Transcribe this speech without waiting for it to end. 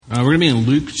We're going to be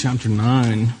in Luke chapter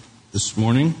 9 this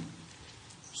morning.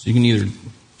 So you can either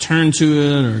turn to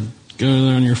it or go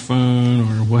there on your phone,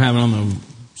 or we'll have it on the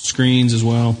screens as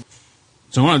well.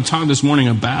 So I want to talk this morning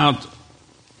about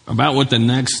what the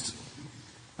next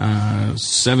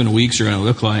 7 weeks are going to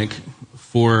look like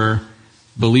for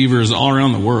believers all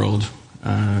around the world.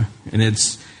 And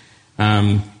it's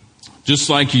just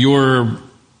like your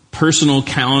personal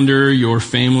calendar, your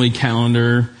family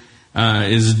calendar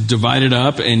is divided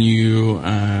up, and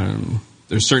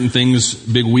there's certain things,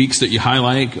 big weeks that you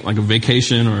highlight, like a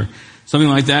vacation or something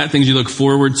like that, things you look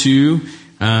forward to.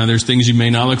 There's things you may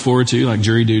not look forward to, like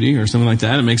jury duty or something like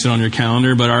that. It makes it on your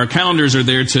calendar, but our calendars are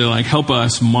there to help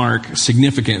us mark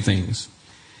significant things.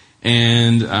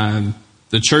 And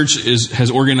the church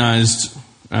has organized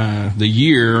the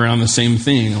year around the same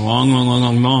thing a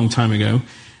long time ago.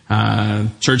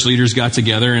 Church leaders got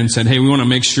together and said, hey, we want to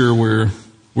make sure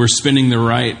we're spending the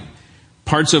right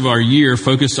parts of our year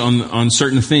focused on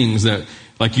certain things that,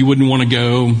 like, you wouldn't want to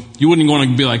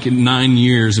be like in 9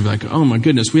 years of like, oh my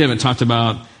goodness, we haven't talked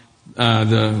about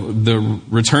the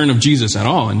return of Jesus at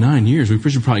all in 9 years. We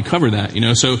should probably cover that,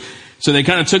 So they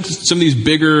kind of took some of these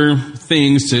bigger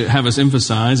things to have us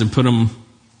emphasize and put them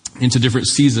into different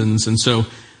seasons. And so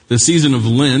the season of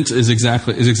Lent is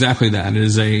exactly that.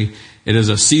 It is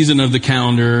a season of the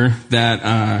calendar that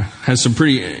has some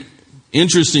pretty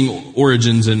interesting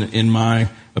origins in my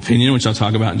opinion, which I'll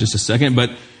talk about in just a second. But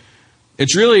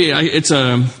it's really, it's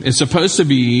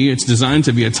designed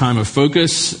to be a time of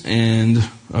focus and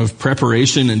of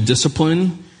preparation and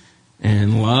discipline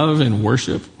and love and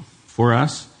worship for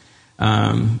us.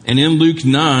 And in Luke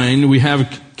 9, we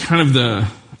have kind of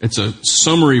it's a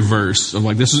summary verse of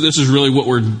this is really what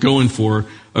we're going for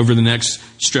over the next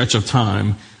stretch of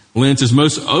time. Lent is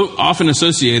most often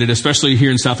associated, especially here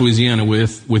in South Louisiana,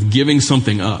 with giving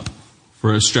something up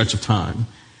for a stretch of time.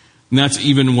 And that's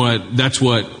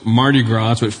what Mardi Gras,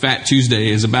 that's what Fat Tuesday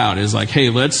is about, is like, hey,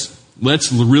 let's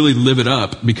really live it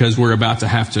up because we're about to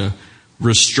have to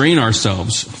restrain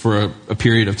ourselves for a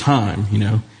period of time,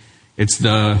 It's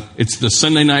the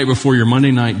Sunday night before your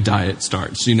Monday night diet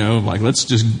starts, let's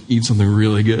just eat something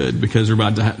really good because we're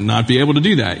about to not be able to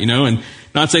do that, and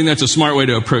not saying that's a smart way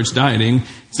to approach dieting.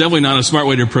 It's definitely not a smart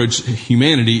way to approach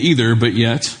humanity either, but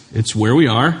yet it's where we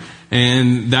are.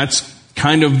 And that's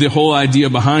kind of the whole idea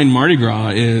behind Mardi Gras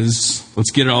is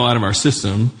let's get it all out of our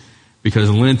system because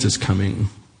Lent is coming.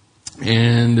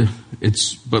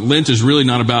 But Lent is really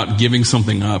not about giving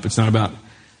something up. It's not about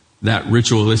that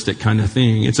ritualistic kind of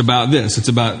thing. It's about this. It's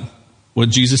about what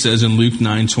Jesus says in Luke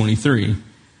 9:23.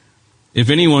 If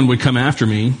anyone would come after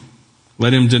me,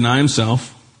 let him deny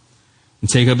himself and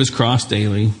take up his cross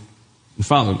daily and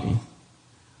follow me.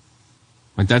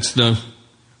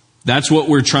 That's what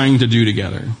we're trying to do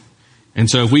together. And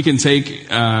so if we can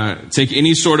take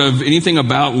anything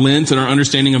about Lent and our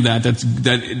understanding of that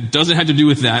it doesn't have to do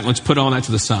with that, let's put all that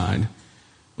to the side.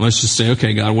 Let's just say,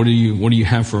 okay, God, what do you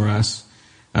have for us?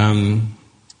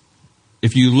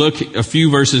 If you look a few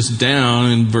verses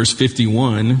down in verse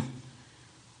 51,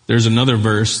 there's another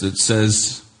verse that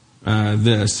says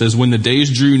says, when the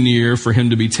days drew near for him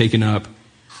to be taken up,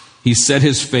 he set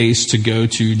his face to go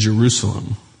to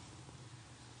Jerusalem.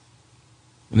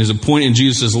 And there's a point in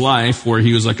Jesus' life where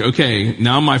he was like, okay,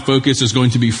 now my focus is going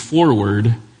to be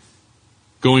forward,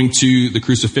 going to the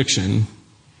crucifixion.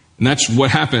 And that's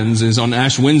what happens is on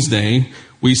Ash Wednesday,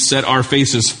 we set our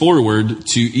faces forward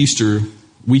to Easter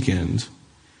weekend.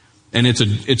 And it's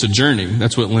a journey.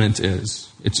 That's what Lent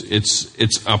is.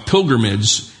 It's a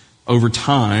pilgrimage over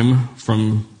time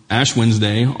from Ash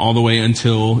Wednesday all the way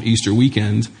until Easter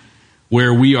weekend,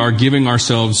 where we are giving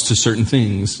ourselves to certain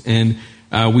things. And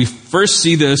we first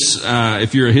see this,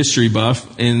 if you're a history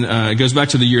buff, and it goes back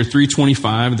to the year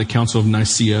 325 at the Council of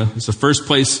Nicaea. It's the first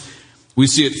place we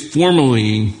see it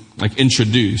formally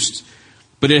introduced.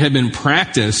 But it had been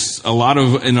practiced in a lot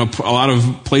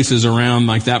of places around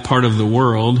that part of the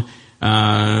world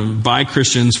by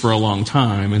Christians for a long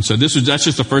time. And so that's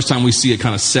just the first time we see it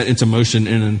kind of set into motion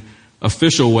in an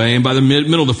official way. And by the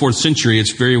middle of the 4th century,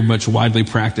 it's very much widely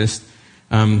practiced.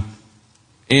 And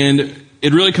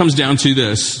it really comes down to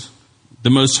this.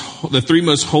 The 3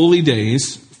 most holy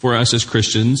days for us as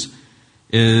Christians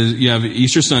is you have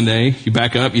Easter Sunday, you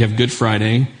back up, you have Good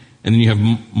Friday, and then you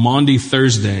have Maundy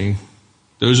Thursday.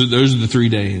 Those are the 3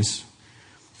 days.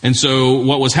 And so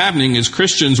what was happening is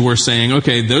Christians were saying,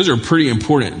 okay, those are pretty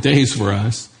important days for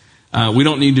us. We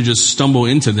don't need to just stumble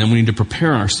into them. We need to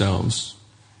prepare ourselves.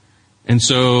 And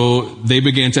so they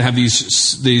began to have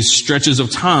these stretches of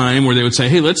time where they would say,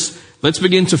 hey, let's let's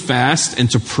begin to fast and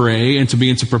to pray and to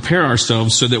begin to prepare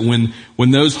ourselves so that when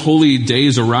those holy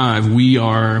days arrive, we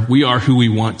are who we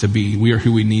want to be. We are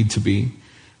who we need to be.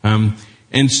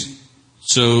 And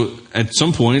so at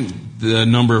some point, the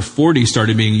number 40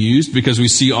 started being used because we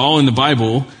see all in the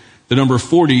Bible, the number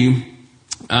 40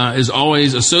 is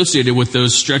always associated with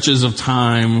those stretches of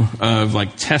time of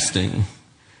like testing.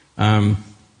 I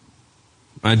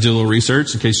did a little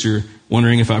research in case you're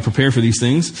wondering if I prepare for these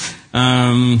things.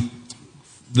 The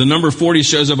number 40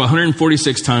 shows up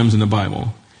 146 times in the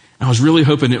Bible. I was really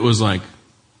hoping it was like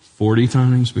 40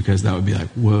 times because that would be like,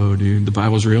 whoa, dude, the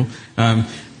Bible's real.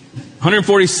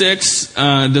 146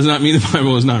 does not mean the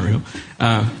Bible is not real.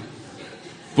 But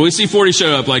we see 40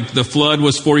 show up, like the flood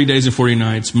was 40 days and 40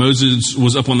 nights. Moses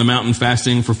was up on the mountain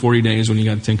fasting for 40 days when he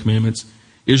got the 10 Commandments.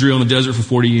 Israel in the desert for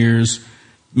 40 years.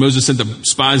 Moses sent the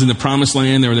spies in the promised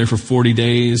land. They were there for 40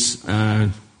 days.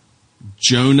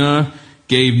 Jonah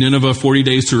gave Nineveh 40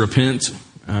 days to repent.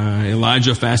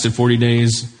 Elijah fasted 40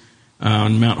 days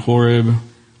on Mount Horeb.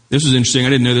 This was interesting. I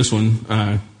didn't know this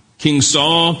one. King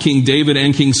Saul, King David,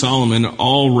 and King Solomon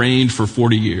all reigned for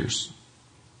 40 years.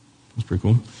 That's pretty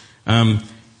cool.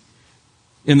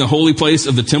 In the holy place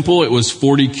of the temple, it was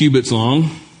 40 cubits long,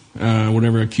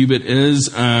 whatever a cubit is.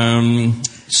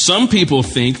 Some people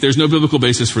think, there's no biblical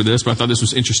basis for this, but I thought this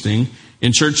was interesting.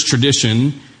 In church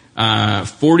tradition,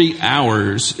 40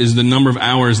 hours is the number of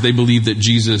hours they believe that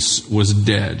Jesus was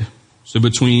dead. So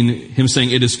between him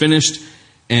saying it is finished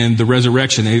and the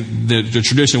resurrection, the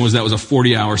tradition was that was a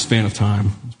 40-hour span of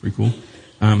time. It's pretty cool.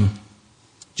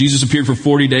 Jesus appeared for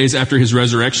 40 days after his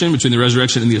resurrection. Between the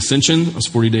resurrection and the ascension, it was a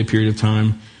 40-day period of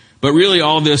time. But really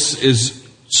all this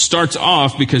starts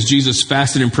off because Jesus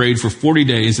fasted and prayed for 40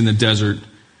 days in the desert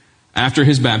after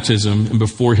his baptism and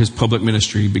before his public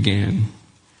ministry began.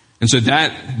 And so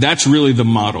that's really the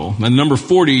model. Now, number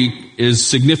 40 is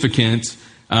significant,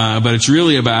 but it's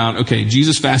really about, okay,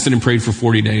 Jesus fasted and prayed for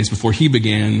 40 days before he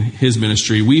began his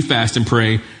ministry. We fast and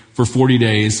pray for 40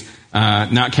 days,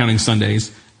 not counting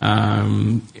Sundays,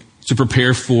 to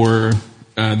prepare for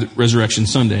the Resurrection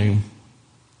Sunday.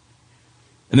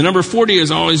 And the number 40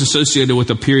 is always associated with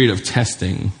a period of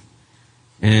testing.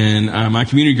 And my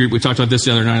community group, we talked about this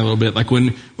the other night a little bit. Like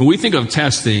when we think of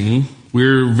testing,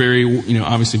 we're very,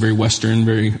 obviously very Western,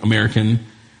 very American.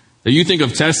 That you think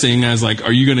of testing as like,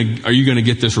 are you gonna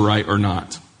get this right or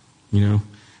not? Do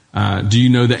you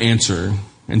know the answer?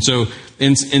 And so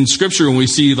in Scripture, when we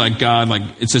see like God, like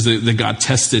it says that God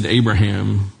tested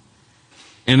Abraham.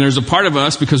 And there's a part of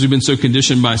us, because we've been so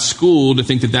conditioned by school, to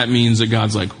think that means that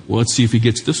God's like, well, let's see if he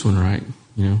gets this one right,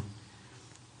 But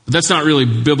that's not really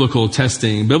biblical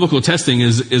testing. Biblical testing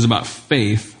is about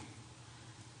faith.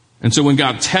 And so when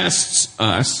God tests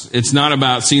us, it's not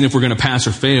about seeing if we're going to pass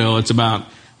or fail. It's about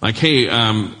like, hey,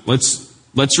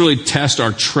 let's really test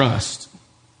our trust.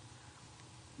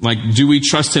 Like, do we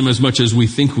trust him as much as we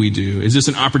think we do? Is this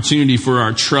an opportunity for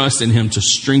our trust in him to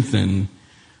strengthen?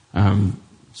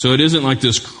 So it isn't like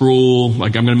this cruel,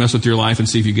 like I'm going to mess with your life and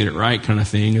see if you get it right kind of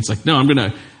thing. It's like, no, I'm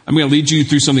going to lead you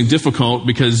through something difficult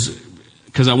because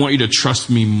I want you to trust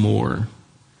me more.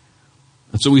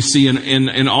 That's what we see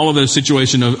in all of those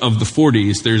situations of the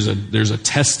 40s. There's a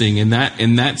testing in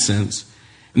that sense.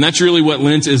 And that's really what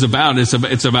Lent is about.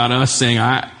 It's about us saying,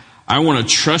 I want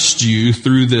to trust you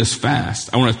through this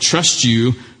fast. I want to trust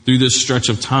you through this stretch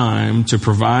of time to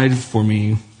provide for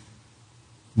me.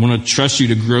 I want to trust you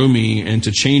to grow me and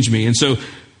to change me. And so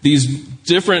these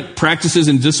different practices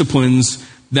and disciplines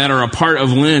that are a part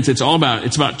of Lent, it's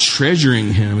about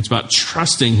treasuring him. It's about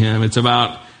trusting him. It's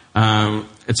about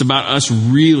us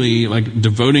really like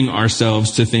devoting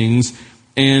ourselves to things.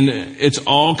 And it's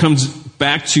all comes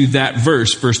back to that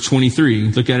verse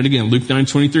 23. Look at it again, Luke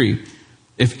 9:23.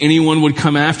 If anyone would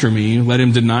come after me, let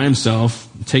him deny himself,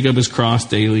 take up his cross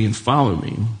daily and follow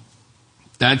me.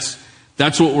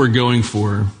 That's what we're going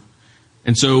for.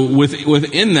 And so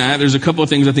within that, there's a couple of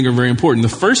things I think are very important. The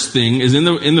first thing is in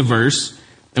the verse,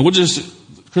 and let's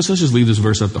just leave this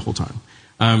verse up the whole time.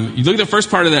 You look at the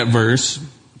first part of that verse.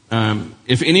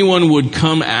 If anyone would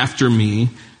come after me,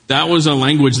 that was a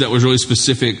language that was really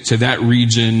specific to that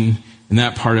region and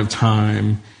that part of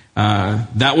time.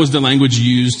 That was the language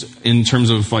used in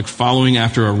terms of like following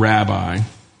after a rabbi.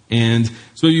 And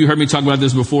some of you heard me talk about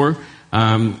this before.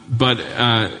 But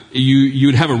you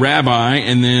would have a rabbi,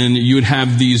 and then you would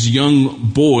have these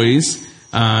young boys.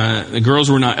 The girls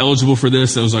were not eligible for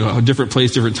this. It was like a different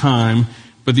place, different time.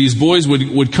 But these boys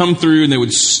would come through, and they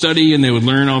would study, and they would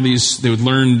learn all these. They would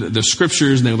learn the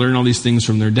scriptures, and they would learn all these things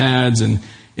from their dads and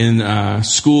in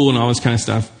school and all this kind of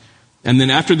stuff. And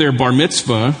then after their bar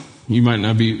mitzvah, you're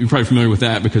probably familiar with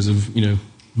that because of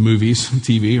movies,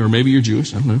 TV, or maybe you're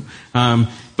Jewish, I don't know.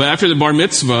 But after the bar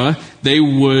mitzvah,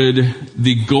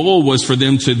 the goal was for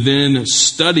them to then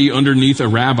study underneath a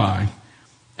rabbi.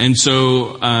 And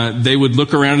so they would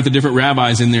look around at the different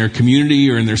rabbis in their community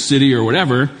or in their city or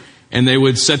whatever, and they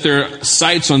would set their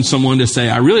sights on someone to say,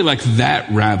 I really like that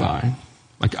rabbi.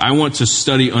 Like, I want to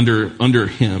study under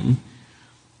him.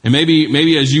 And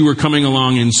maybe as you were coming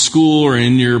along in school or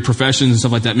in your professions and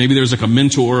stuff like that, maybe there's like a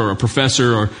mentor or a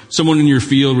professor or someone in your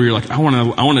field where you're like, I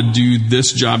want to do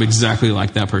this job exactly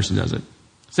like that person does it.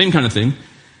 Same kind of thing.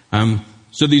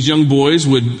 So these young boys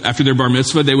would, after their bar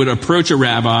mitzvah, they would approach a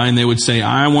rabbi and they would say,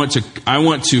 I want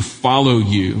to follow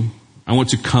you. I want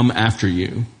to come after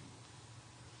you.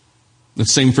 The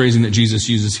same phrasing that Jesus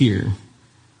uses here.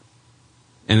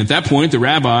 And at that point, the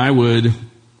rabbi would,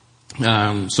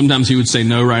 sometimes he would say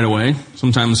no right away.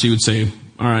 Sometimes he would say,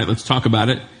 all right, let's talk about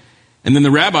it. And then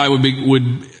the rabbi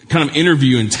would kind of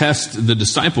interview and test the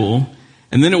disciple.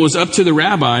 And then it was up to the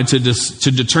rabbi to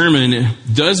determine,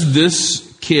 does this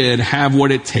kid have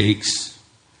what it takes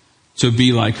to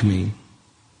be like me?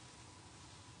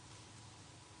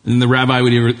 And the rabbi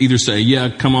would either say, yeah,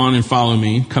 come on and follow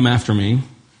me, come after me.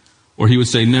 Or he would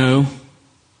say no.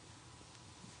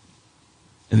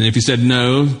 And then if he said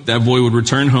no, that boy would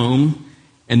return home.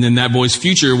 And then that boy's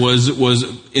future was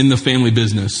in the family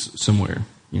business somewhere,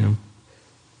 you know.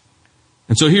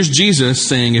 And so here's Jesus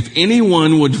saying, if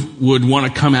anyone would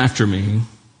want to come after me,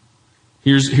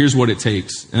 here's what it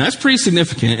takes. And that's pretty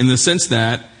significant in the sense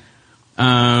that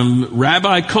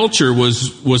rabbi culture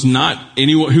was not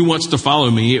anyone who wants to follow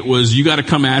me. It was, you got to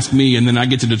come ask me, and then I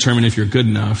get to determine if you're good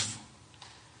enough.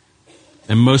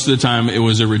 And most of the time, it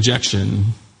was a rejection.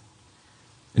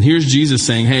 And here's Jesus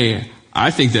saying, hey, I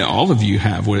think that all of you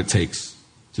have what it takes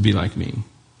to be like me.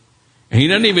 And he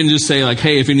doesn't even just say, like,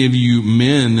 hey, if any of you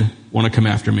men want to come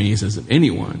after me, he says,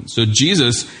 anyone. So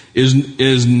Jesus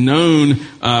is known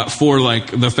for,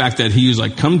 like, the fact that he was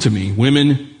like, come to me.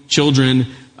 Women, children,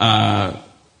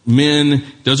 men,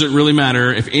 doesn't really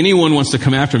matter. If anyone wants to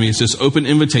come after me, it's this open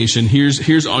invitation.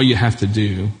 Here's all you have to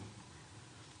do.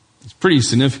 It's pretty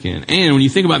significant. And when you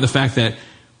think about the fact that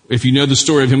if you know the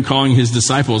story of him calling his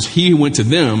disciples, he went to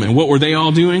them, and what were they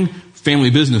all doing?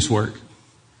 Family business work.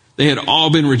 They had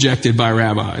all been rejected by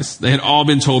rabbis. They had all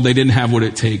been told they didn't have what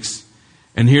it takes.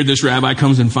 And here this rabbi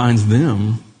comes and finds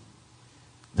them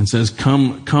and says,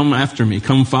 come after me,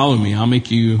 come follow me. I'll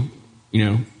make you,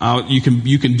 you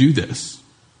can do this.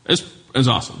 That's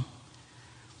awesome.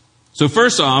 So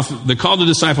first off, the call to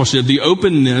discipleship, the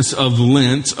openness of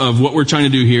Lent, of what we're trying to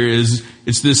do here is,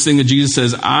 it's this thing that Jesus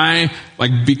says,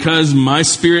 because my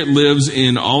spirit lives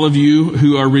in all of you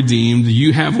who are redeemed,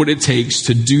 you have what it takes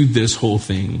to do this whole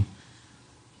thing.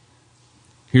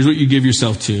 Here's what you give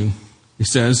yourself to. He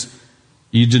says,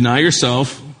 you deny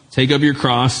yourself, take up your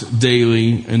cross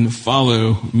daily, and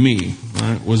follow me. All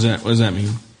right? What does that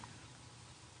mean?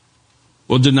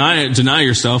 Well, deny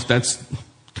yourself, that's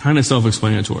kind of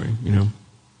self-explanatory, you know.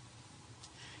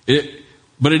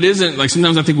 But it isn't, like,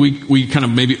 sometimes I think we kind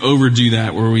of maybe overdo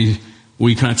that, where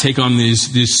we kind of take on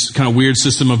this kind of weird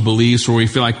system of beliefs where we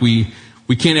feel like we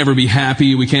can't ever be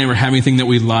happy, we can't ever have anything that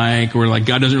we like, or like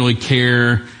God doesn't really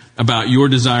care about your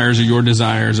desires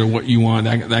or what you want,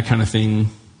 that kind of thing.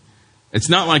 It's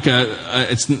not like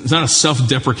it's not a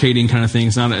self-deprecating kind of thing.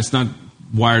 It's not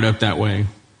wired up that way.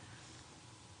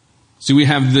 See, we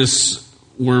have this,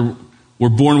 we're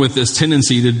born with this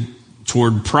tendency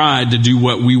toward pride to do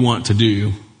what we want to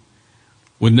do,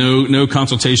 with no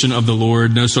consultation of the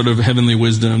Lord, no sort of heavenly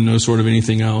wisdom, no sort of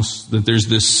anything else. That there's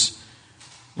this,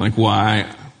 like,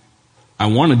 why I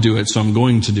want to do it, so I'm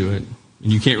going to do it.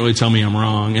 And you can't really tell me I'm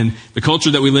wrong. And the culture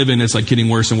that we live in, it's like getting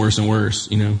worse and worse and worse,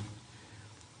 you know.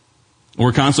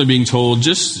 We're constantly being told,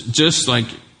 just like,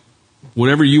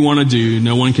 whatever you want to do,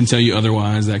 no one can tell you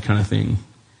otherwise, that kind of thing.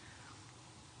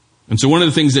 And so one of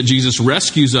the things that Jesus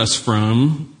rescues us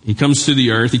from, he comes to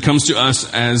the earth, he comes to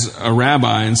us as a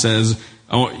rabbi and says,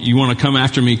 oh, you want to come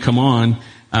after me, come on.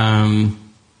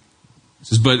 He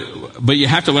says, but you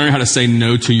have to learn how to say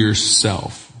no to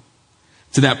yourself,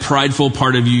 to that prideful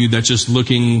part of you that's just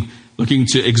looking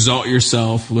to exalt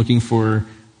yourself, looking for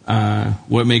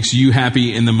what makes you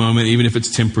happy in the moment, even if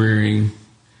it's temporary.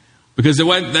 Because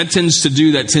what that tends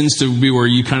to be where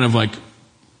you kind of like,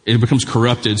 it becomes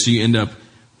corrupted, so you end up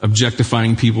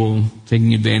objectifying people,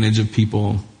 taking advantage of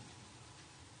people,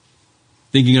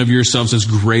 thinking of yourselves as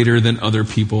greater than other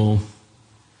people,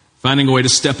 finding a way to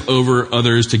step over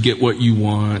others to get what you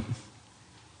want.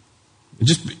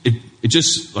 It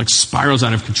just like spirals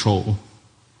out of control.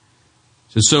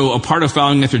 So a part of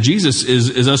following after Jesus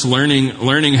is us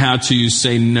learning how to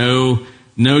say no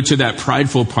no to that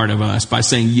prideful part of us by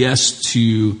saying yes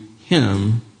to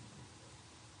him.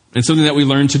 It's something that we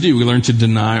learn to do. We learn to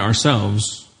deny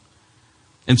ourselves.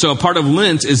 And so a part of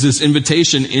Lent is this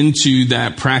invitation into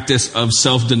that practice of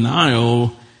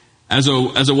self-denial as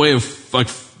a way of like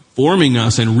forming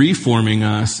us and reforming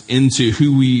us into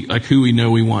who we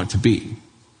know we want to be.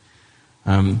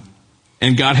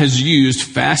 And God has used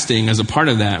fasting as a part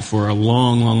of that for a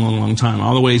long time,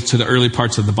 all the way to the early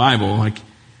parts of the Bible. Like,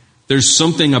 there's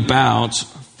something about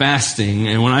fasting,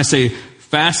 and when I say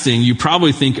fasting, you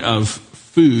probably think of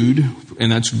food,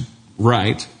 and that's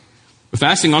right. But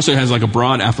fasting also has like a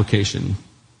broad application.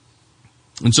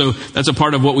 And so that's a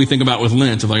part of what we think about with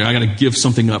Lent, of like, I got to give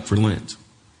something up for Lent.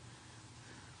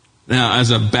 Now,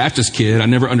 as a Baptist kid, I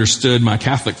never understood my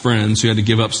Catholic friends who had to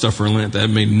give up stuff for Lent. That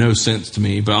made no sense to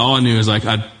me. But all I knew is like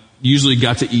I usually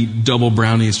got to eat double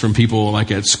brownies from people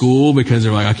like at school because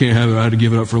they're like, I can't have it. I had to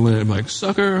give it up for Lent. I'm like,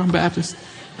 sucker, I'm Baptist.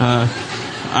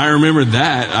 I remember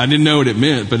that. I didn't know what it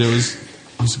meant, but it was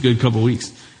a good couple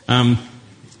weeks. But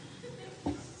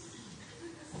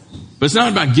it's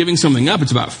not about giving something up.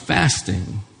 It's about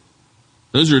fasting.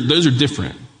 Those are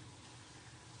different.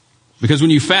 Because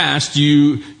when you fast,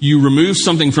 you remove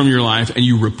something from your life and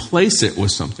you replace it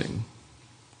with something.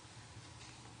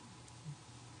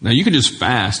 Now, you can just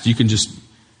fast. You can just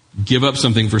give up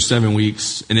something for 7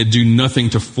 weeks and it do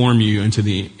nothing to form you into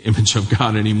the image of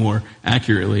God anymore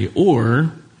accurately.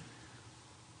 Or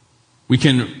we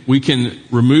can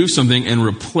remove something and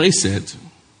replace it.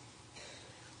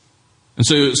 And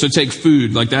so take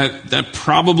food, like that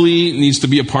probably needs to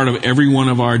be a part of every one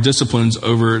of our disciplines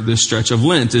over this stretch of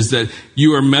Lent, is that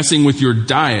you are messing with your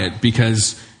diet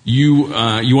because you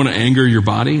want to anger your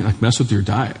body, like mess with your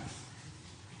diet.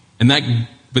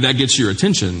 But that gets your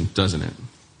attention, doesn't it?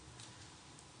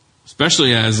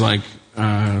 Especially as like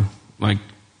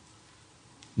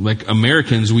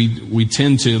Americans, we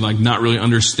tend to like not really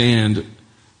understand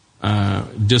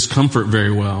discomfort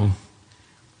very well.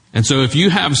 And so if you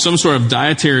have some sort of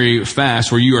dietary fast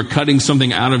where you are cutting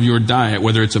something out of your diet,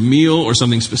 whether it's a meal or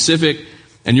something specific,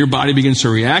 and your body begins to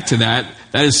react to that,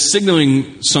 that is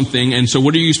signaling something. And so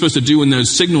what are you supposed to do when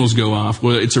those signals go off?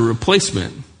 Well, it's a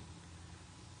replacement.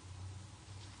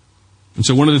 And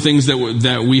so one of the things that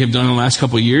we have done in the last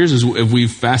couple of years is if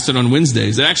we've fasted on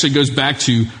Wednesdays. It actually goes back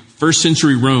to first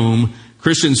century Rome.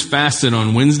 Christians fasted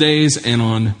on Wednesdays and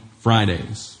on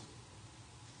Fridays.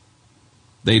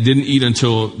 They didn't eat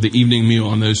until the evening meal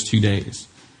on those 2 days.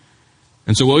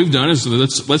 And so what we've done is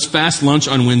let's fast lunch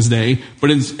on Wednesday, but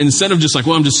instead of just like,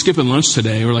 well, I'm just skipping lunch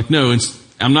today, we're like, no,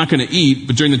 I'm not going to eat,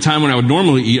 but during the time when I would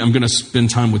normally eat, I'm going to spend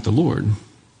time with the Lord.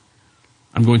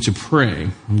 I'm going to pray.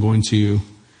 I'm going to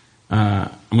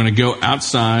go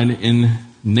outside in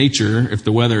nature if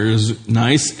the weather is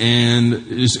nice and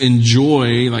just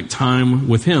enjoy like time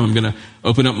with Him. I'm going to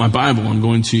open up my Bible. I'm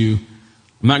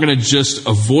not going to just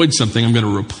avoid something. I'm going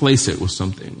to replace it with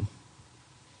something.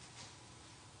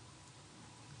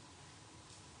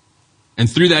 And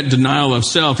through that denial of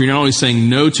self, you're not only saying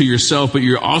no to yourself, but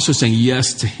you're also saying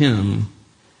yes to Him.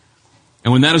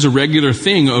 And when that is a regular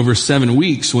thing over 7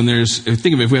 weeks, think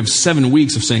of it, if we have 7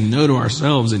 weeks of saying no to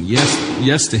ourselves and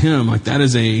yes to Him, like that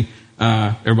is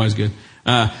everybody's good.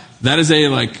 That's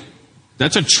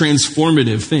a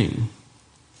transformative thing.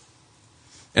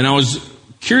 And I was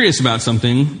curious about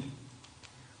something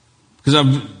because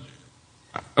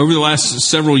over the last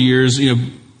several years, a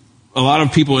lot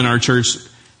of people in our church,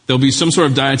 there'll be some sort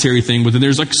of dietary thing, but then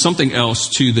there's like something else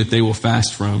too that they will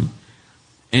fast from.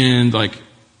 And like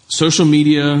social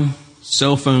media,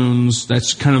 cell phones,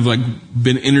 that's kind of like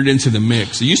been entered into the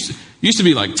mix. It used to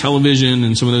be like television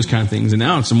and some of those kind of things, and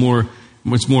now it's more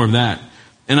of that.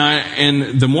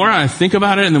 And the more I think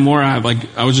about it, and the more I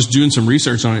was just doing some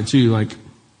research on it too. Like,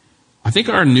 I think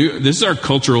this is our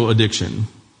cultural addiction.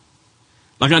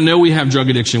 Like, I know we have drug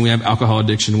addiction, we have alcohol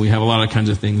addiction, we have a lot of kinds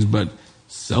of things, but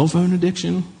cell phone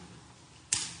addiction.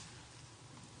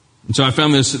 And so I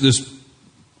found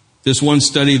this one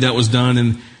study that was done,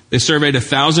 and they surveyed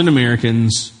 1,000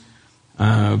 Americans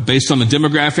based on the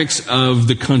demographics of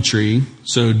the country.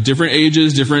 So different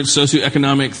ages, different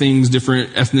socioeconomic things,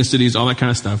 different ethnicities, all that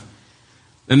kind of stuff.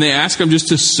 And they asked them just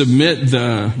to submit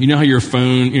how your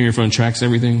phone tracks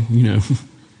everything,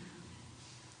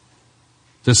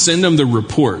 to send them the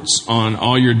reports on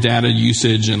all your data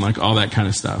usage and like all that kind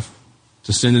of stuff,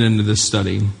 to send it into this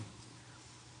study.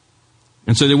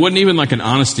 And so there wasn't even like an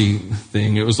honesty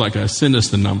thing. It was like a send us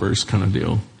the numbers kind of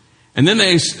deal. And then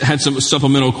they had some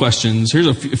supplemental questions. Here's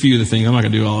a few of the things. I'm not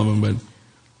going to do all of them, but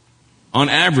on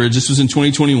average, this was in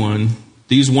 2021,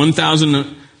 these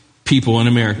 1,000 people in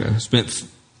America spent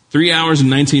 3 hours and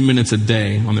 19 minutes a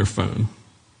day on their phone.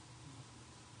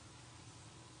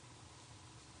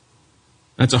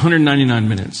 That's 199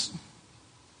 minutes.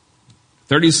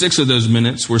 36 of those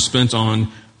minutes were spent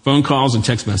on phone calls and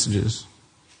text messages.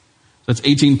 That's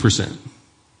 18%.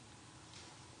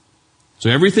 So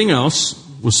everything else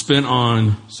was spent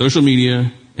on social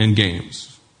media and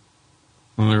games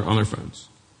on their phones.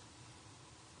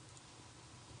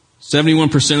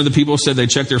 71% of the people said they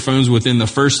checked their phones within the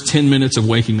first 10 minutes of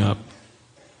waking up.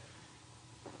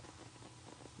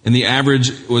 And the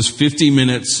average was 50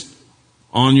 minutes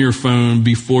on your phone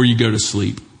before you go to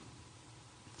sleep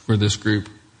for this group.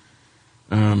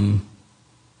 Let's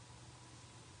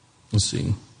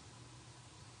see.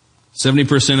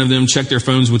 70% of them checked their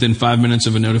phones within 5 minutes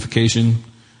of a notification.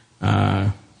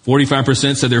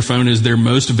 45% said their phone is their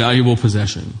most valuable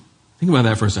possession. Think about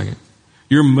that for a second.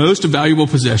 Your most valuable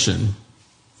possession,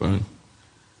 phone.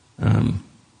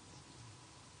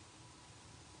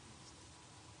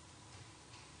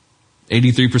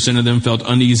 83% of them felt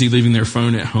uneasy leaving their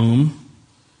phone at home.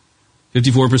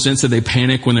 54% said they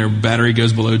panic when their battery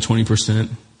goes below 20%.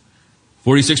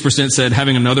 46% said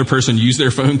having another person use their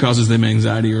phone causes them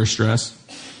anxiety or stress.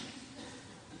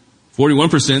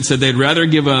 41% said they'd rather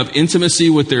give up intimacy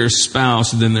with their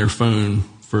spouse than their phone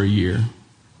for a year.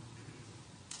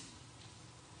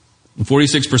 And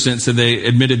 46% said they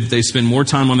admitted that they spend more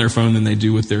time on their phone than they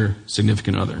do with their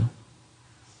significant other.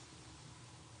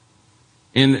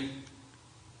 And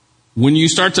when you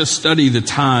start to study the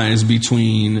ties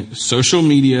between social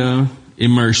media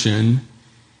immersion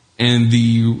and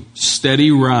the steady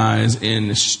rise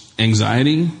in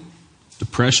anxiety,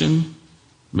 depression,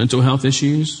 mental health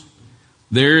issues,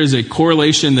 there is a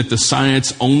correlation that the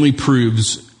science only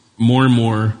proves more and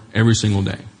more every single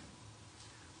day.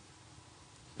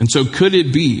 And so could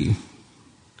it be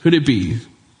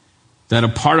that a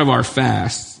part of our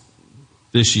fast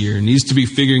this year needs to be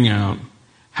figuring out,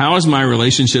 how is my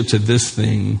relationship to this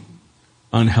thing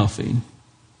unhealthy?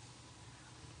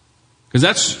 Because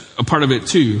that's a part of it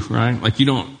too, right? Like if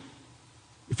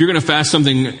you're going to fast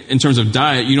something in terms of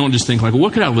diet, you don't just think like, well,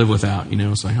 what could I live without?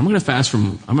 It's like, I'm going to fast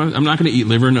I'm not going to eat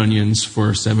liver and onions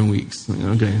for 7 weeks. Like,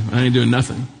 okay, I ain't doing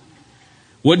nothing.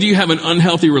 What do you have an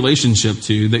unhealthy relationship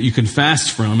to that you can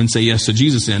fast from and say yes to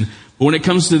Jesus in? But when it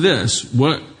comes to this,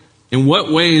 in what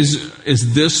ways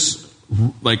is this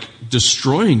like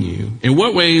destroying you? In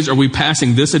what ways are we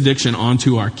passing this addiction on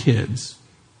to our kids?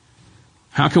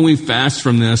 How can we fast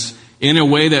from this in a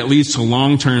way that leads to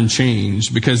long-term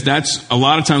change? Because that's a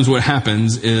lot of times what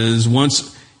happens is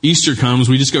once Easter comes,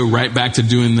 we just go right back to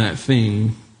doing that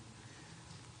thing.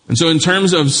 And so in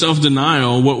terms of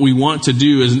self-denial, what we want to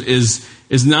do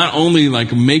is not only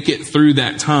like make it through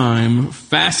that time,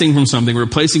 fasting from something,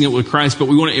 replacing it with Christ, but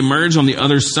we want to emerge on the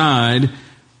other side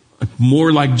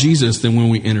more like Jesus than when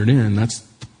we entered in.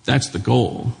 That's the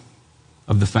goal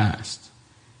of the fast.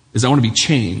 Is I want to be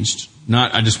changed,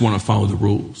 not I just want to follow the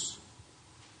rules.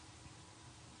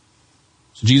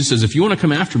 So Jesus says, if you want to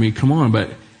come after me, come on,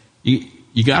 but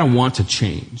you got to want to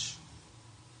change.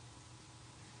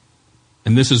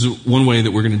 And this is one way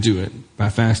that we're going to do it, by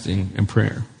fasting and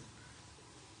prayer.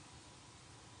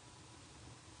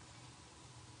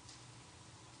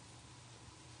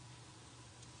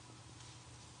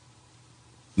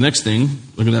 Next thing,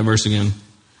 look at that verse again. It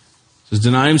says,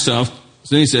 deny himself.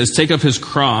 So then he says, take up his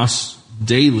cross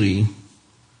daily.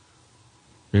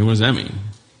 Okay, what does that mean?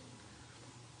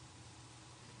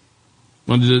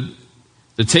 Well,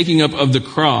 the taking up of the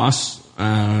cross,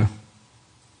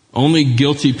 only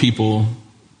guilty people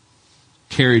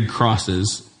carried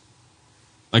crosses.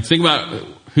 Like, think about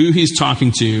who he's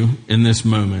talking to in this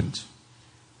moment.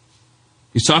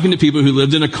 He's talking to people who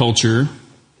lived in a culture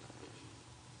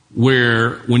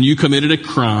where when you committed a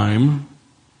crime,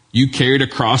 you carried a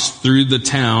cross through the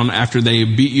town after they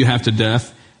beat you half to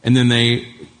death, and then they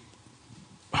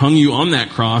hung you on that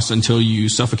cross until you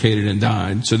suffocated and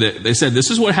died. So that they said, this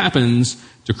is what happens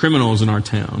to criminals in our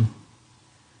town.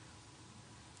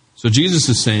 So Jesus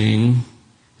is saying,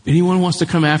 if anyone wants to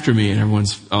come after me, and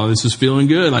everyone's, oh, this is feeling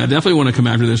good. Like, I definitely want to come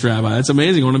after this rabbi. That's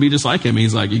amazing. I want to be just like him.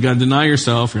 He's like, you got to deny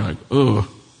yourself. You're like, oh.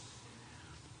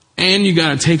 And you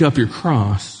got to take up your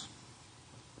cross.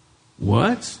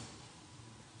 What?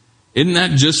 Isn't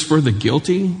that just for the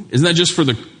guilty? Isn't that just for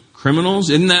the criminals?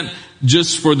 Isn't that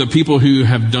just for the people who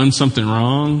have done something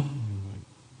wrong?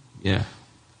 Yeah,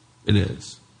 it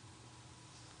is.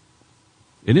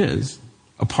 It is.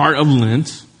 A part of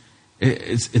Lent.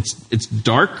 It's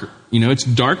dark. It's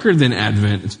darker than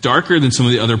Advent. It's darker than some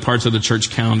of the other parts of the church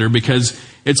calendar because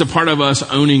it's a part of us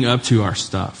owning up to our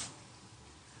stuff.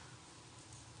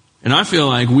 And I feel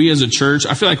like we as a church,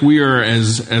 we are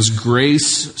as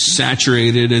grace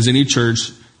saturated as any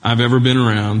church I've ever been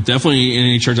around. Definitely in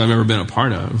any church I've ever been a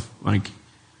part of. Like,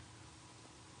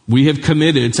 we have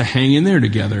committed to hang in there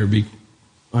together,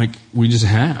 like we just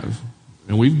have.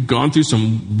 And we've gone through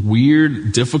some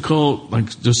weird, difficult, like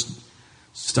just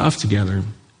stuff together.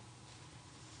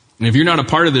 And if you're not a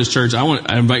part of this church,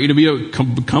 I invite you to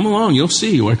come along. You'll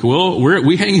see. Like,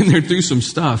 we hang in there through some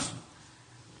stuff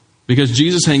because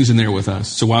Jesus hangs in there with us.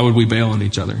 So why would we bail on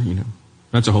each other?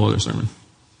 That's a whole other sermon.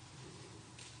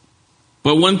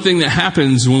 But one thing that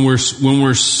happens when we're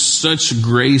such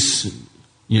grace,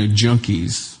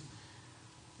 junkies,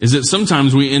 is that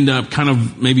sometimes we end up kind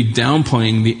of maybe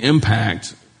downplaying the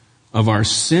impact of our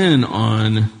sin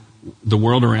on the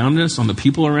world around us, on the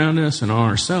people around us, and on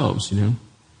ourselves, And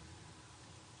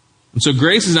so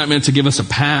grace is not meant to give us a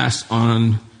pass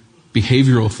on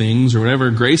behavioral things or whatever.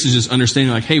 Grace is just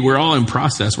understanding like, hey, we're all in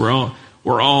process. We're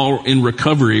all in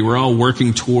recovery. We're all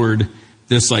working toward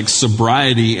this like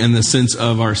sobriety in the sense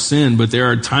of our sin. But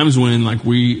there are times when like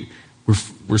we're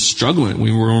struggling.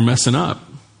 We're messing up.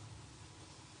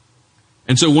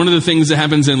 And so one of the things that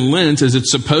happens in Lent is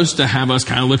it's supposed to have us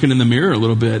kind of looking in the mirror a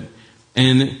little bit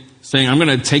and saying, I'm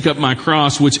going to take up my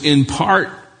cross, which in part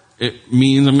it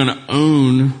means I'm going to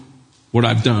own what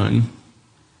I've done.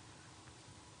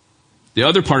 The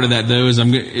other part of that, though, is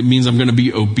it means I'm going to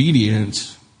be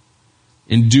obedient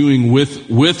in doing with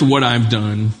what I've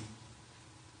done.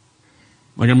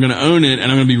 Like I'm going to own it and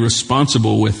I'm going to be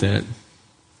responsible with it.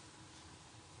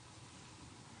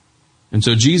 And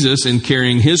so Jesus, in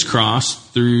carrying his cross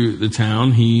through the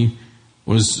town, he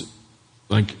was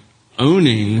like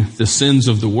owning the sins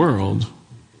of the world,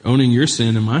 owning your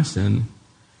sin and my sin.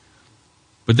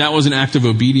 But that was an act of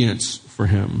obedience for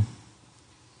him.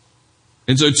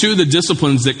 And so two of the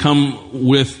disciplines that come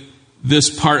with this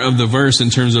part of the verse in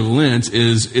terms of Lent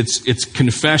is it's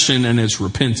confession and it's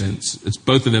repentance. It's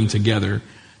both of them together.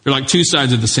 They're like two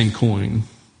sides of the same coin.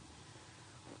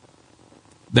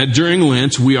 That during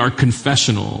Lent, we are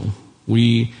confessional.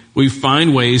 We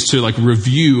find ways to like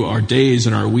review our days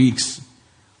and our weeks.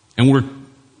 And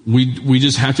we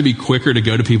just have to be quicker to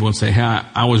go to people and say, hey,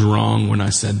 I was wrong when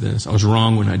I said this. I was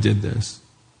wrong when I did this.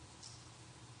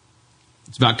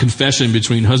 It's about confession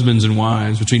between husbands and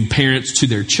wives, between parents to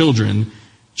their children,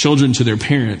 children to their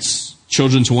parents,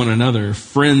 children to one another,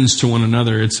 friends to one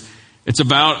another. It's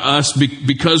about us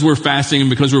because we're fasting and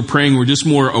because we're praying, we're just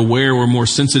more aware, we're more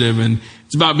sensitive, and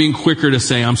it's about being quicker to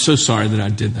say, I'm so sorry that I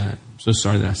did that. I'm so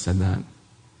sorry that I said that.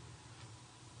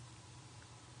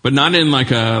 But not in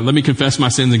like a, let me confess my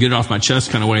sins and get it off my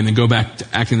chest kind of way and then go back to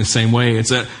acting the same way.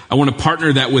 It's that I want to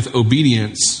partner that with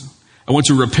obedience. I want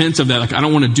to repent of that. Like, I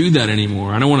don't want to do that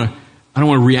anymore. I don't want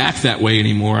to react that way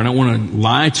anymore. I don't want to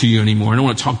lie to you anymore. I don't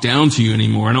want to talk down to you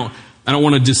anymore. I don't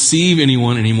want to deceive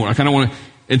anyone anymore. Like, I don't want to.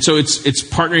 And so it's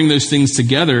partnering those things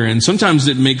together. And sometimes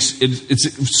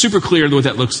it's super clear what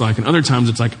that looks like. And other times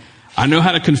it's like, I know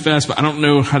how to confess, but I don't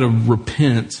know how to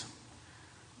repent.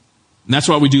 And that's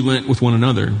why we do Lent with one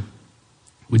another.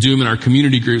 We do them in our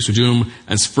community groups. We do them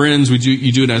as friends.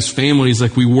 You do it as families.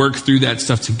 Like we work through that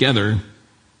stuff together.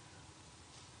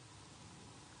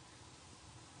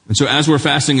 And so as we're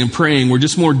fasting and praying, we're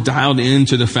just more dialed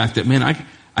into the fact that, man,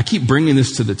 I keep bringing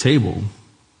this to the table.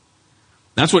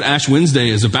 That's what Ash Wednesday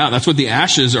is about. That's what the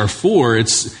ashes are for.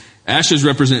 Ashes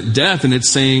represent death, and it's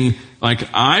saying, like,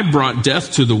 I brought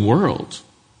death to the world.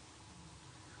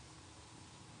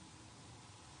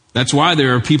 That's why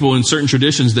there are people in certain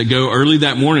traditions that go early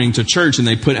that morning to church and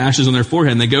they put ashes on their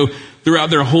forehead and they go throughout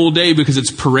their whole day because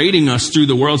it's parading us through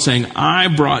the world saying, I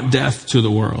brought death to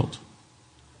the world.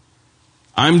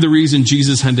 I'm the reason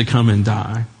Jesus had to come and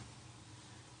die.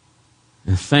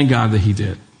 And thank God that he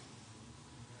did.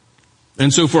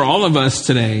 And so for all of us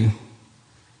today,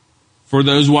 for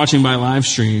those watching by live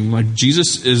stream, like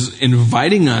Jesus is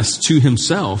inviting us to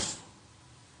himself.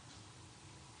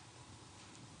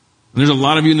 And there's a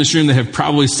lot of you in this room that have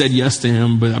probably said yes to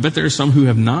him, but I bet there are some who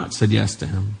have not said yes to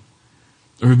him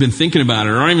or have been thinking about it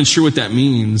or aren't even sure what that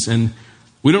means. And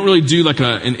we don't really do like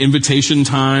an invitation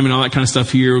time and all that kind of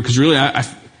stuff here because really I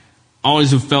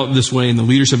always have felt this way, and the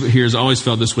leadership here has always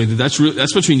felt this way, that's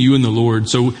between you and the Lord.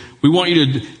 So we want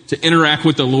you to interact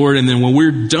with the Lord, and then when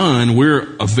we're done,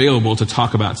 we're available to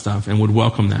talk about stuff and would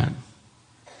welcome that.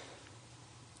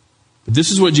 But this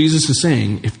is what Jesus is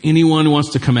saying. If anyone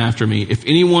wants to come after me, if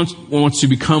anyone wants to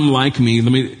become like me,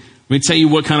 let me tell you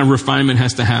what kind of refinement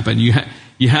has to happen. You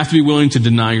have to be willing to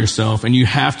deny yourself, and you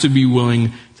have to be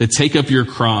willing to take up your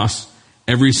cross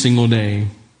every single day.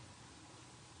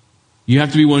 You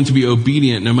have to be willing to be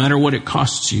obedient no matter what it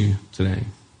costs you today.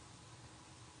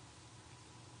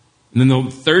 And then the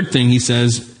third thing he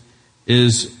says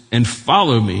is, and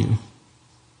follow me.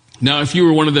 Now, if you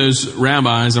were one of those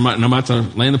rabbis, I'm about to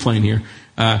land the plane here.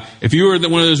 If you were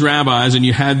one of those rabbis and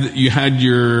you had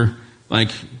your,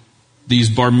 like, these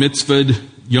bar mitzvahed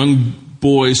young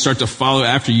boys start to follow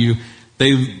after you,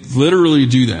 they literally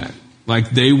do that. Like,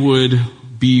 they would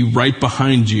be right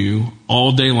behind you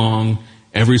all day long,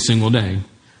 every single day.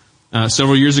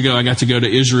 Several years ago, I got to go to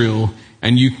Israel,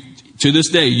 and to this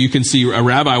day, you can see a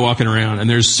rabbi walking around, and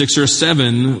there's 6 or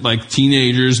 7, like,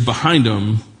 teenagers behind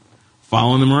them,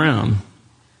 following them around.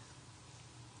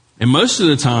 And most of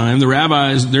the time, the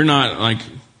rabbis, they're not, like,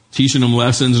 teaching them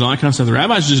lessons and all that kind of stuff. The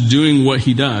rabbi's just doing what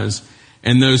he does,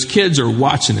 and those kids are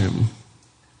watching him. And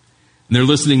they're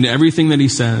listening to everything that he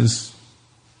says.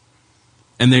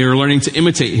 And they are learning to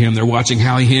imitate him. They're watching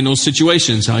how he handles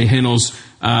situations, how he handles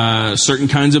certain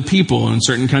kinds of people and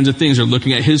certain kinds of things. They're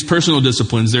looking at his personal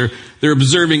disciplines. They're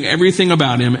observing everything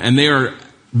about him, and they are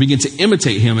begin to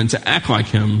imitate him and to act like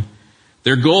him.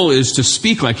 Their goal is to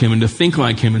speak like him and to think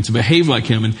like him and to behave like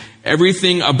him, and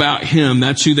everything about him,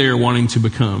 that's who they are wanting to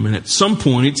become. And at some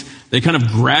point, they kind of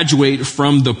graduate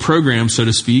from the program, so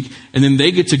to speak, and then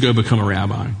they get to go become a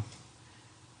rabbi.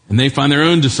 And they find their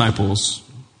own disciples.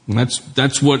 And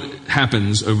that's what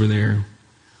happens over there.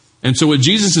 And so what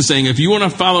Jesus is saying, if you want to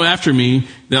follow after me,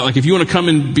 that, like, if you want to come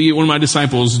and be one of my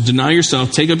disciples, deny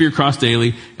yourself, take up your cross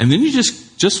daily, and then you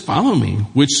just follow me,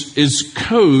 which is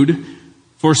code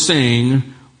for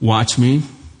saying, watch me,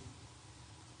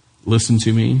 listen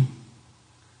to me,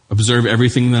 observe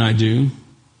everything that I do,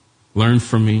 learn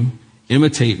from me,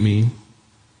 imitate me.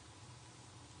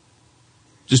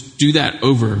 Just do that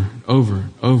over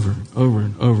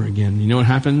and over again. You know what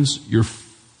happens? You're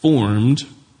formed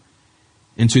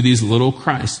into these little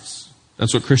Christs.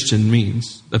 That's what Christian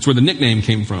means. That's where the nickname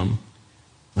came from.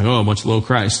 Like, oh, a bunch of little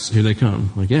Christs, here they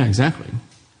come. Like, yeah, exactly.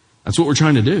 That's what we're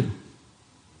trying to do.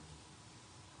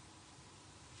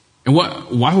 And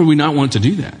why would we not want to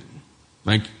do that?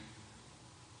 Like,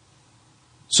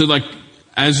 so, like,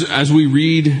 as we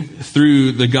read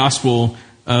through the Gospel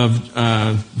of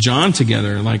John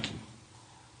together, like,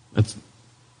 that's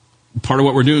part of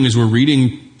what we're doing is we're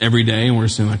reading every day, and we're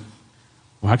saying, like,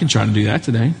 well, I can try to do that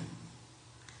today.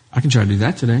 I can try to do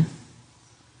that today.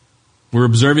 We're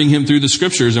observing him through the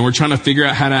scriptures, and we're trying to figure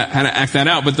out how to act that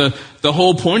out. But the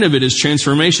whole point of it is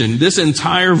transformation. This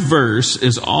entire verse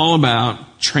is all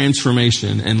about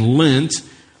transformation, and Lent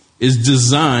is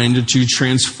designed to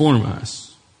transform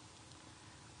us.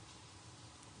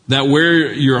 That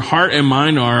where your heart and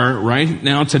mind are right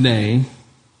now today,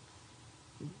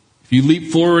 if you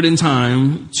leap forward in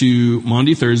time to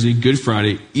Maundy Thursday, Good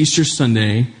Friday, Easter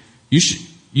Sunday,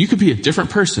 you could be a different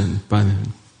person by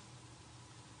then.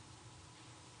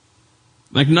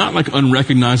 Like, not like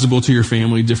unrecognizable to your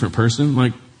family, different person.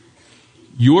 Like,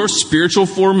 your spiritual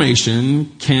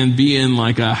formation can be in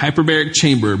like a hyperbaric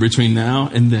chamber between now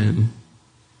and then.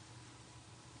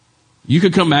 You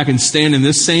could come back and stand in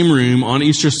this same room on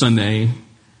Easter Sunday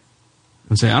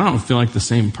and say, I don't feel like the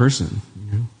same person.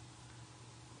 You know?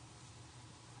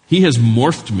 He has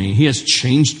morphed me. He has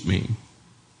changed me.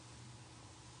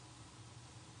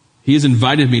 He has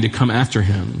invited me to come after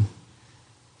him.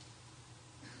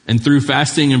 And through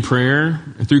fasting and prayer,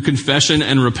 and through confession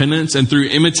and repentance, and through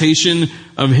imitation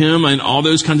of him and all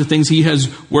those kinds of things, he has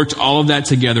worked all of that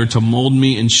together to mold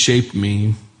me and shape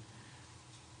me.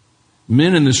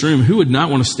 Men in this room, who would not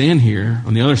want to stand here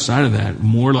on the other side of that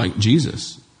more like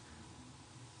Jesus?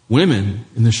 Women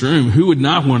in this room, who would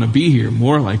not want to be here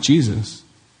more like Jesus?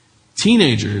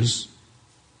 Teenagers,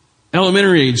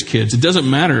 elementary age kids, it doesn't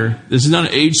matter. This is not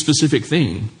an age-specific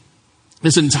thing.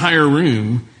 This entire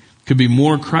room could be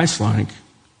more Christ-like.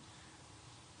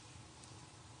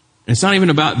 It's not even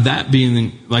about that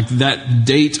being like that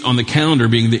date on the calendar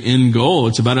being the end goal.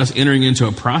 It's about us entering into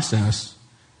a process.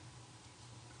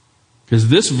 Because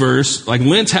this verse, like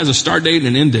Lent has a start date and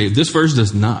an end date. This verse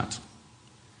does not.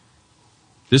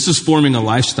 This is forming a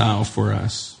lifestyle for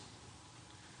us.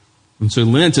 And so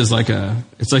Lent is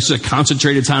it's like just a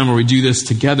concentrated time where we do this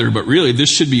together. But really, this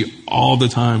should be all the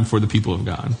time for the people of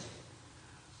God.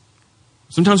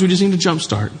 Sometimes we just need to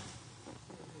jumpstart.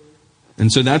 And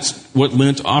so that's what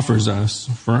Lent offers us.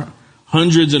 For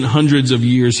hundreds and hundreds of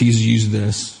years, he's used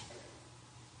this.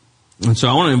 And so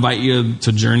I want to invite you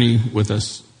to journey with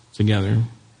us together.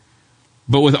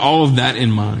 But with all of that in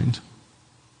mind,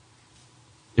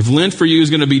 if Lent for you is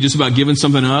going to be just about giving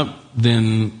something up,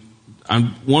 then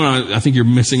I think you're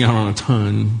missing out on a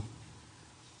ton.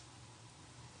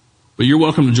 But you're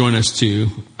welcome to join us too.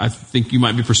 I think you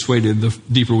might be persuaded the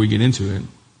deeper we get into it.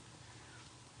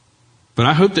 But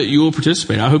I hope that you will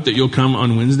participate. I hope that you'll come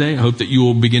on Wednesday. I hope that you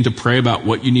will begin to pray about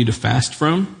what you need to fast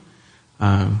from.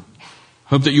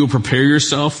 Hope that you will prepare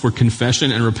yourself for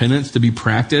confession and repentance to be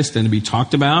practiced and to be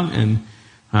talked about. And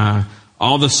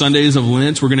All the Sundays of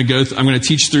Lent, we're going to go. I'm going to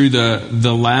teach through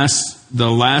the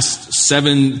last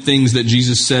 7 things that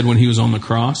Jesus said when he was on the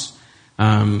cross.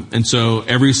 And so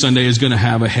every Sunday is going to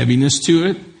have a heaviness to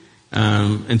it.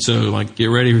 And so, like, get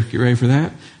ready for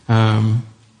that.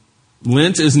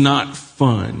 Lent is not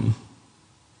fun,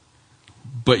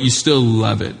 but you still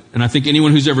love it. And I think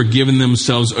anyone who's ever given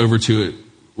themselves over to it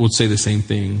would say the same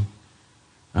thing.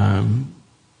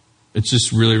 It's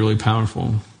just really, really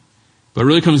powerful. But it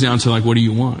really comes down to, like, what do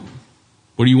you want?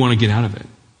 What do you want to get out of it?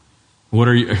 Who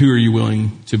are you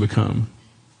willing to become?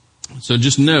 So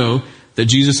just know that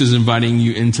Jesus is inviting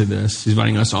you into this. He's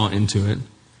inviting us all into it.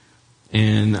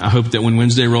 And I hope that when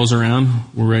Wednesday rolls around,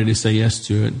 we're ready to say yes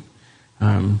to it.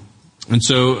 And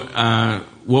so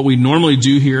what we normally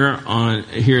do here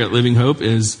at Living Hope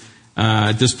is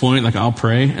at this point, like, I'll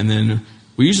pray, and then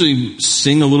we usually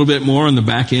sing a little bit more on the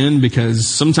back end because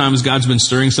sometimes God's been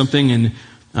stirring something,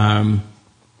 and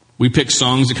we pick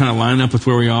songs that kind of line up with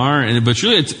where we are. But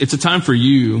really, it's a time for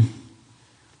you.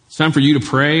 It's time for you to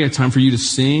pray, a time for you to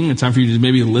sing, a time for you to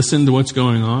maybe listen to what's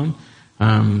going on.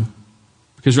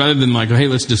 Because rather than like, hey,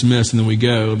 let's dismiss and then we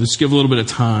go, let's give a little bit of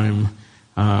time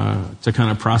to kind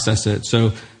of process it. So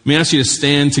let me ask you to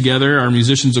stand together. Our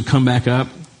musicians will come back up,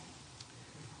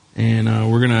 and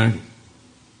we're going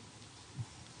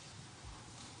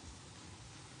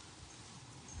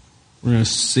to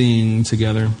sing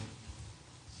together.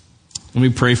 Let me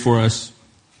pray for us.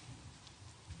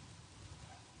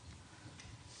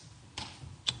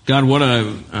 God, what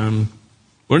an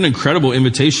incredible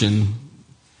invitation,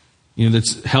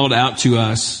 that's held out to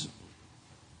us.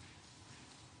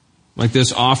 Like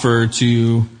this offer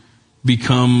to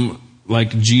become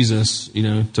like Jesus,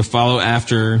 to follow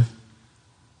after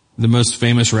the most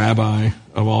famous rabbi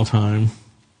of all time.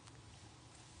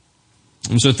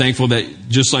 I'm so thankful that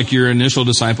just like your initial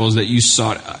disciples, that you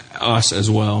sought us as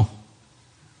well.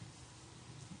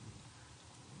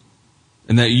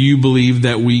 And that you believe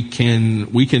that we can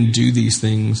do these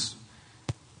things.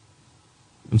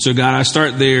 And so, God, I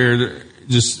start there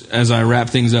just as I wrap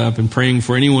things up and praying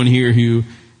for anyone here who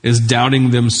is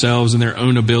doubting themselves and their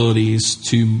own abilities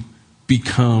to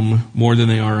become more than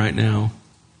they are right now.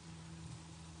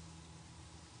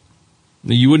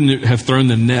 You wouldn't have thrown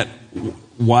the net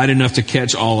wide enough to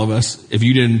catch all of us if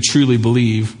you didn't truly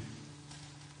believe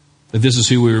that this is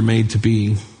who we were made to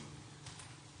be.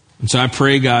 And so I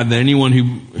pray, God, that anyone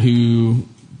who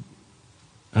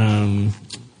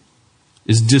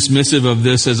is dismissive of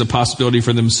this as a possibility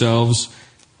for themselves,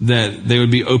 that they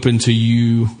would be open to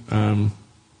you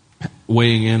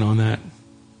weighing in on that.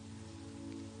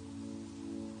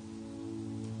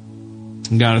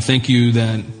 And God, I thank you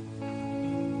that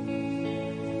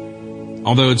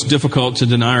although it's difficult to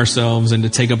deny ourselves and to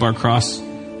take up our cross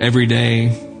every day,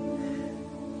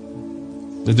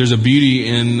 that there's a beauty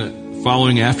in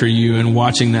following after you and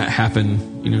watching that happen,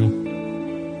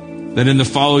 that in the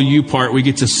follow you part, we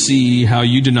get to see how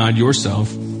you denied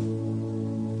yourself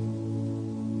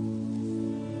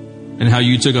and how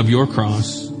you took up your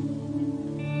cross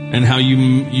and how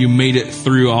you made it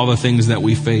through all the things that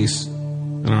we face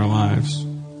in our lives.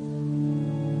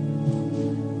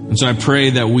 And so I pray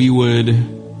that we would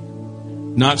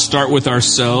not start with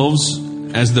ourselves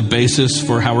as the basis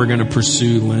for how we're going to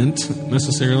pursue Lent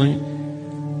necessarily,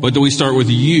 but that we start with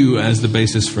you as the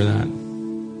basis for that.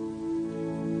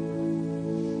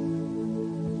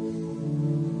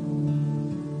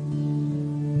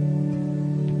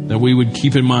 That we would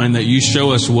keep in mind that you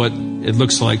show us what it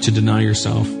looks like to deny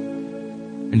yourself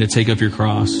and to take up your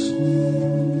cross.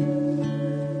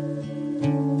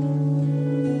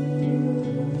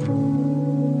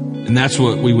 And that's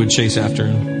what we would chase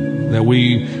after. That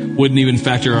we wouldn't even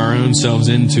factor our own selves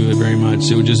into it very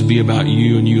much. It would just be about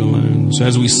you and you alone. So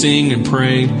as we sing and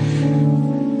pray,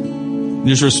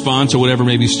 just respond to whatever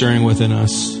may be stirring within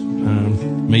us.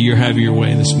 May you have your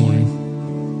way this morning.